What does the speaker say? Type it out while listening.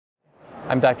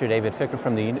I'm Dr. David Ficker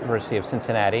from the University of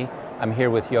Cincinnati. I'm here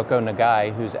with Yoko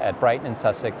Nagai, who's at Brighton and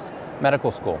Sussex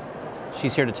Medical School.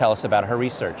 She's here to tell us about her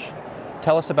research.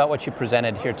 Tell us about what you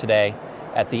presented here today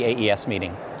at the AES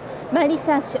meeting. My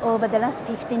research over the last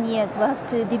 15 years was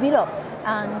to develop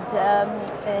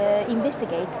and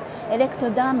investigate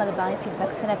electrodermal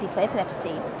biofeedback therapy for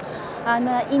epilepsy. I'm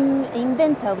an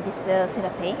inventor of this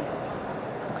therapy.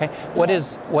 Okay. What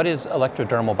is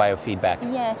electrodermal biofeedback?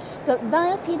 Yeah. So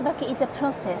biofeedback is a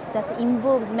process that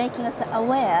involves making us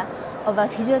aware of our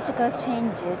physiological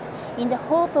changes in the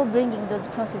hope of bringing those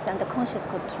processes under conscious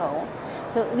control.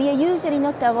 So we are usually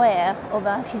not aware of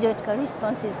our physiological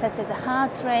responses such as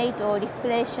heart rate or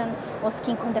respiration or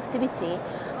skin conductivity.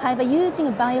 However,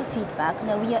 using biofeedback,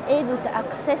 now we are able to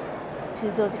access to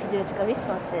those physiological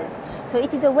responses. So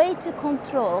it is a way to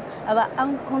control our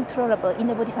uncontrollable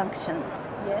inner body function.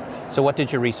 Yeah. So what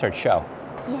did your research show?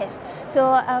 Yes, so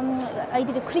I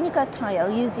did a clinical trial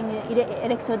using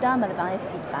electrodermal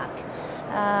biofeedback.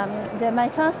 My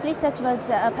first research was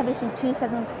published in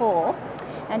 2004,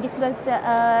 and this was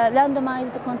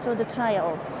randomized controlled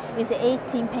trials with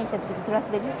 18 patients with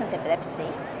drug-resistant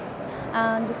epilepsy.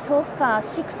 And so far,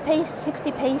 60%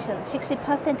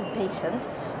 of patients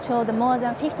showed more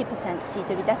than 50%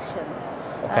 seizure reduction.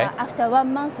 Okay. After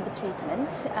 1 month of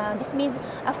treatment. This means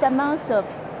after a month of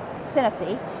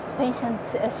therapy, the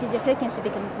patient's seizure frequency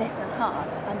became less than half,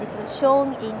 and this was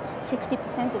shown in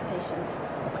 60% of patients.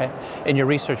 Okay. In your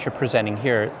research you're presenting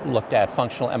here looked at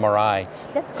functional MRI.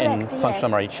 That's correct, and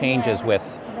functional MRI changes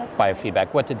with biofeedback.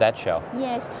 What did that show?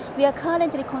 Yes, we are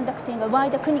currently conducting a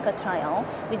wider clinical trial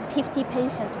with 50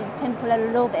 patients with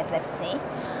temporal lobe epilepsy.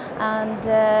 And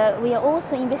we are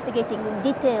also investigating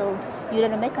detailed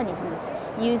neural mechanisms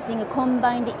using a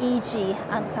combined EEG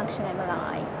and functional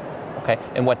MRI. Okay,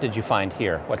 and what did you find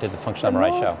here? What did the functional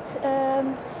MRI show?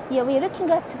 Yeah, we're looking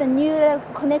at the neural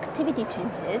connectivity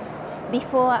changes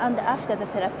before and after the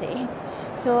therapy.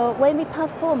 So when we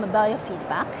perform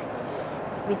biofeedback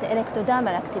with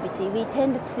electrodermal activity, we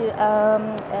tend to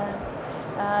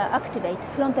activate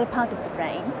frontal part of the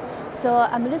brain. So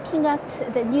I'm looking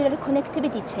at the neural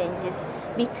connectivity changes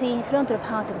between frontal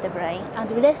part of the brain and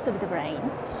the rest of the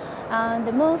brain. And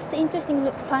the most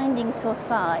interesting finding so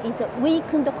far is a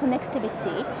weakened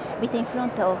connectivity between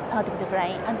frontal part of the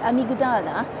brain and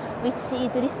amygdala, which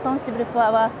is responsible for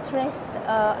our stress,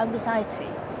 anxiety.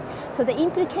 So the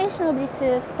implication of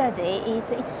this study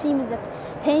is it seems that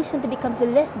patient becomes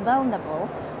less vulnerable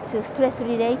to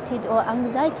stress-related or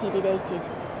anxiety-related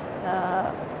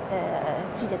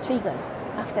seizure triggers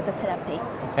after the therapy.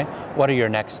 Okay. What are your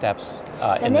next steps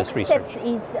in this research? The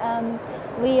next steps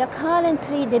is we are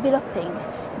currently developing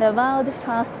the world's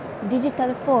first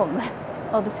digital form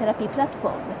of therapy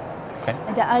platform. Okay.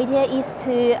 And the idea is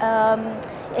to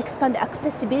expand the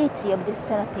accessibility of this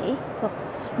therapy for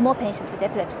more patients with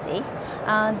epilepsy.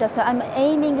 And so I'm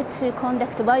aiming to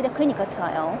conduct a wider clinical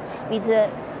trial with a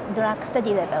drug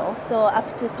study level, so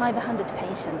up to 500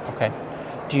 patients. Okay.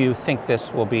 Do you think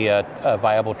this will be a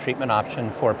viable treatment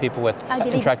option for people with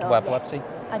intractable epilepsy? Yes.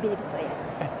 I believe so, yes.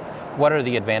 Okay.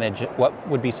 What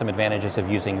would be some advantages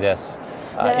of using this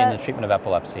in the treatment of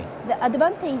epilepsy? The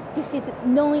advantage, this is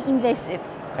non-invasive.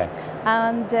 Okay.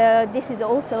 And this is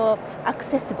also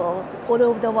accessible all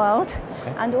over the world,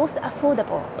 and also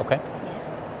affordable. Okay.